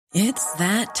It's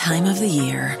that time of the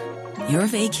year. Your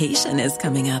vacation is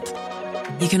coming up.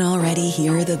 You can already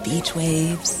hear the beach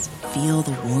waves, feel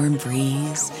the warm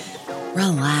breeze,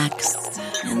 relax,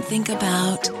 and think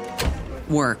about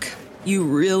work. You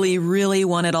really, really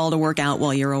want it all to work out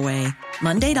while you're away.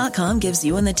 Monday.com gives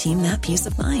you and the team that peace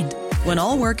of mind. When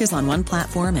all work is on one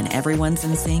platform and everyone's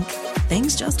in sync,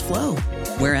 things just flow.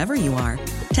 Wherever you are,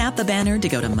 tap the banner to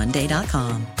go to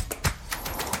Monday.com.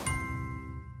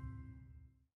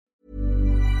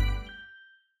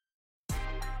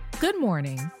 Good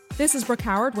morning. This is Brooke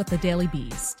Howard with The Daily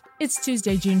Beast. It's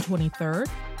Tuesday, June 23rd,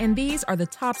 and these are the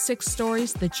top 6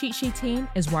 stories the Cheat Sheet team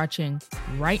is watching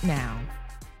right now.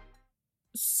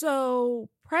 So,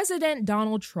 President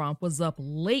Donald Trump was up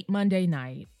late Monday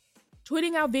night,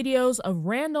 tweeting out videos of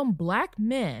random black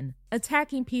men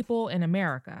attacking people in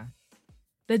America.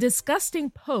 The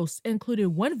disgusting posts included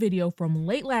one video from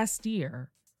late last year,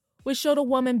 which showed a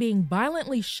woman being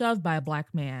violently shoved by a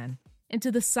black man into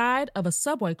the side of a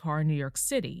subway car in New York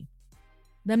City.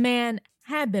 The man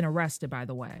had been arrested, by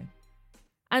the way.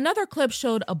 Another clip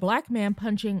showed a black man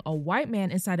punching a white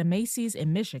man inside a Macy's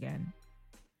in Michigan.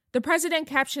 The president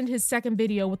captioned his second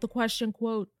video with the question,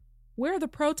 quote, "Where are the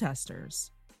protesters?"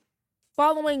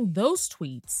 Following those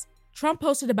tweets, Trump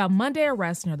posted about Monday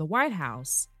arrest near the White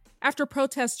House after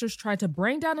protesters tried to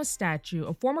bring down a statue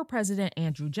of former President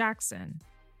Andrew Jackson.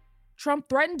 Trump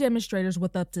threatened demonstrators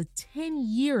with up to 10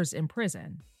 years in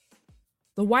prison.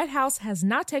 The White House has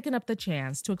not taken up the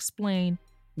chance to explain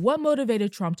what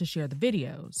motivated Trump to share the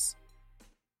videos.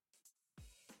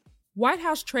 White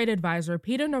House trade advisor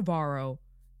Peter Navarro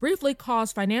briefly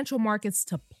caused financial markets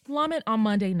to plummet on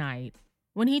Monday night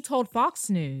when he told Fox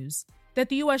News that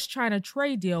the U.S.-China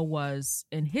trade deal was,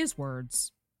 in his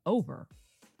words, over.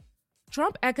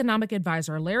 Trump economic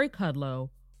advisor Larry Kudlow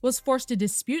was forced to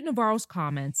dispute Navarro's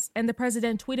comments, and the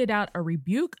president tweeted out a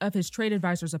rebuke of his trade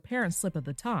advisor's apparent slip of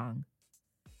the tongue.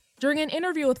 During an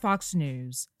interview with Fox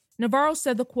News, Navarro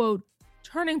said the, quote,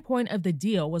 "turning point of the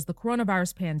deal was the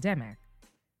coronavirus pandemic,"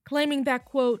 claiming that,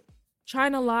 quote,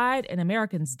 "China lied and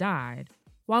Americans died,"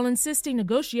 while insisting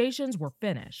negotiations were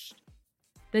finished.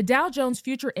 The Dow Jones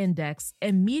Future Index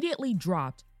immediately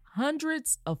dropped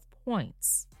hundreds of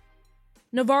points.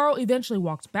 Navarro eventually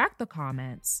walked back the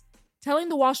comments, telling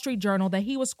the Wall Street Journal that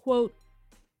he was, quote,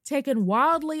 "taken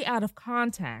wildly out of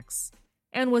context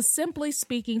and was simply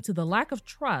speaking to the lack of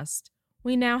trust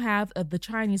we now have of the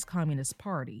Chinese Communist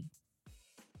Party."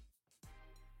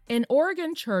 An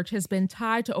Oregon church has been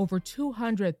tied to over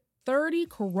 230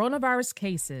 coronavirus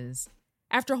cases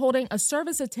after holding a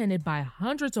service attended by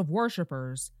hundreds of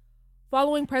worshipers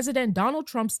following President Donald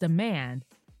Trump's demand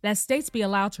that states be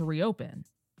allowed to reopen.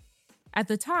 At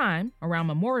the time, around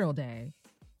Memorial Day,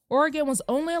 Oregon was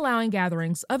only allowing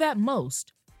gatherings of at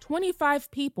most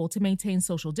 25 people to maintain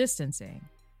social distancing.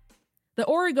 The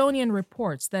Oregonian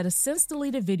reports that a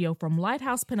since-deleted video from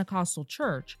Lighthouse Pentecostal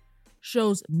Church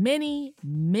shows many,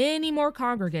 many more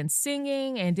congregants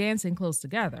singing and dancing close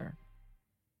together.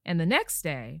 And the next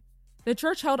day, the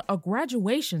church held a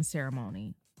graduation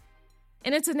ceremony.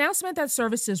 In its announcement that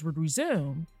services would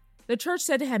resume, the church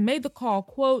said it had made the call,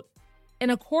 quote, "in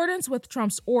accordance with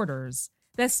Trump's orders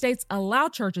that states allow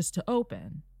churches to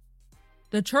open."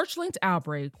 The church-linked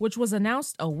outbreak, which was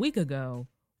announced a week ago,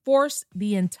 forced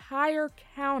the entire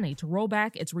county to roll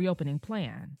back its reopening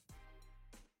plan.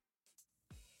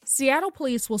 Seattle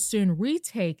police will soon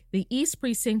retake the East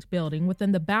Precinct building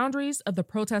within the boundaries of the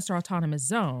protester autonomous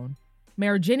zone,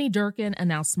 Mayor Jenny Durkan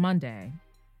announced Monday.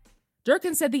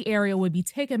 Durkan said the area would be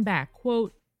taken back,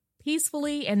 quote,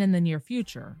 "peacefully and in the near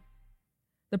future."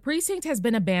 The precinct has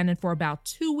been abandoned for about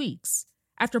 2 weeks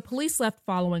after police left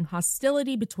following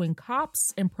hostility between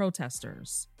cops and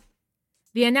protesters.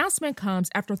 The announcement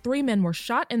comes after 3 men were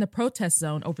shot in the protest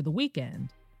zone over the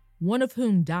weekend, one of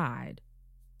whom died.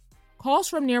 Calls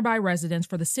from nearby residents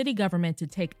for the city government to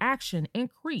take action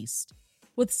increased,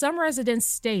 with some residents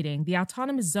stating the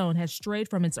autonomous zone has strayed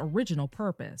from its original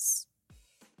purpose.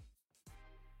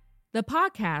 The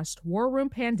podcast War Room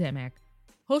Pandemic,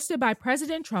 hosted by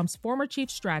President Trump's former chief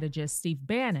strategist Steve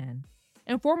Bannon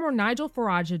and former Nigel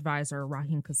Farage advisor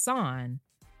Raheem Kassam,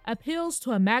 appeals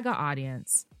to a MAGA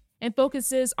audience and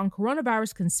focuses on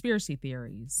coronavirus conspiracy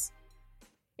theories.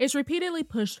 It's repeatedly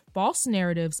pushed false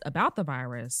narratives about the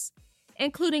virus,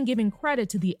 including giving credit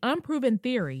to the unproven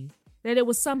theory that it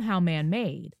was somehow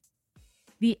man-made.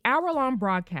 The hour-long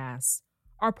broadcasts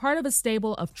are part of a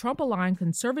stable of Trump-aligned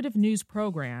conservative news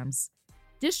programs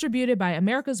distributed by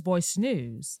America's Voice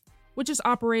News, which is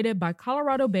operated by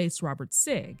Colorado-based Robert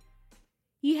Sigg.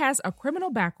 He has a criminal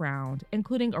background,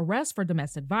 including arrests for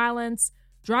domestic violence,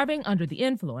 driving under the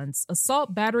influence,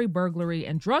 assault, battery, burglary,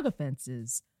 and drug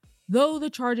offenses, though the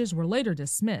charges were later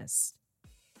dismissed.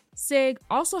 Sigg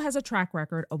also has a track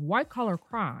record of white-collar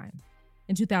crime.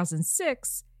 In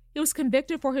 2006, he was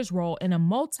convicted for his role in a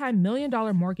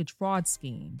multi-million-dollar mortgage fraud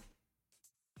scheme.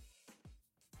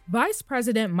 Vice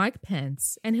President Mike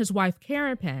Pence and his wife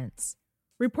Karen Pence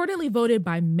reportedly voted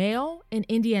by mail in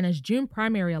Indiana's June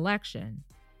primary election,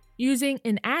 using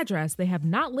an address they have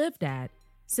not lived at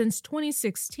since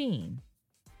 2016.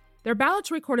 Their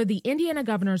ballots recorded the Indiana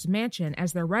governor's mansion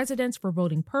as their residence for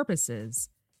voting purposes,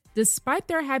 despite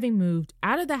their having moved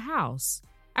out of the House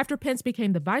after Pence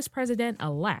became the vice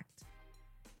president-elect.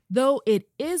 Though it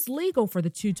is legal for the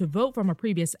two to vote from a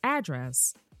previous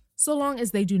address, so long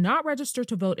as they do not register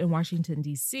to vote in Washington,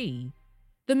 D.C.,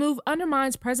 the move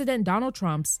undermines President Donald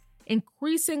Trump's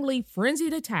increasingly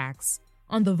frenzied attacks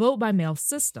on the vote-by-mail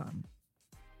system.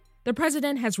 The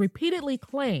president has repeatedly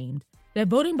claimed that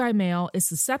voting by mail is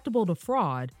susceptible to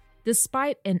fraud,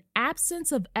 despite an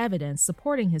absence of evidence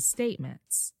supporting his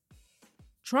statements.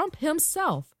 Trump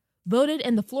himself voted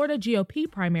in the Florida GOP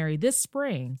primary this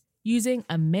spring using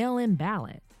a mail-in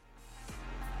ballot.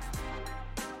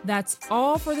 That's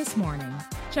all for this morning.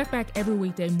 Check back every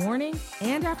weekday morning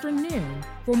and afternoon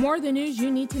for more of the news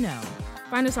you need to know.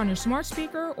 Find us on your smart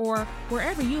speaker or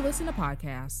wherever you listen to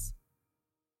podcasts.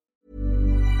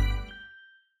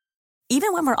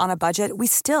 Even when we're on a budget, we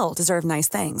still deserve nice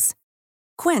things.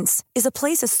 Quince is a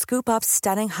place to scoop up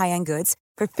stunning high-end goods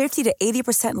for 50 to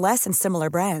 80% less than similar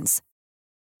brands.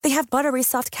 They have buttery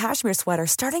soft cashmere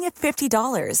sweaters starting at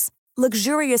 $50,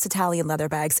 luxurious Italian leather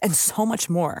bags, and so much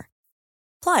more.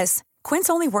 Plus, Quince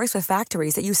only works with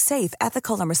factories that use safe,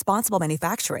 ethical, and responsible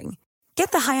manufacturing.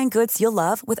 Get the high-end goods you'll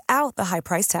love without the high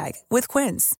price tag with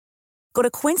Quince. Go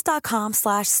to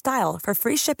quince.com/style for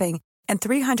free shipping and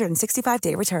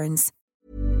 365-day returns.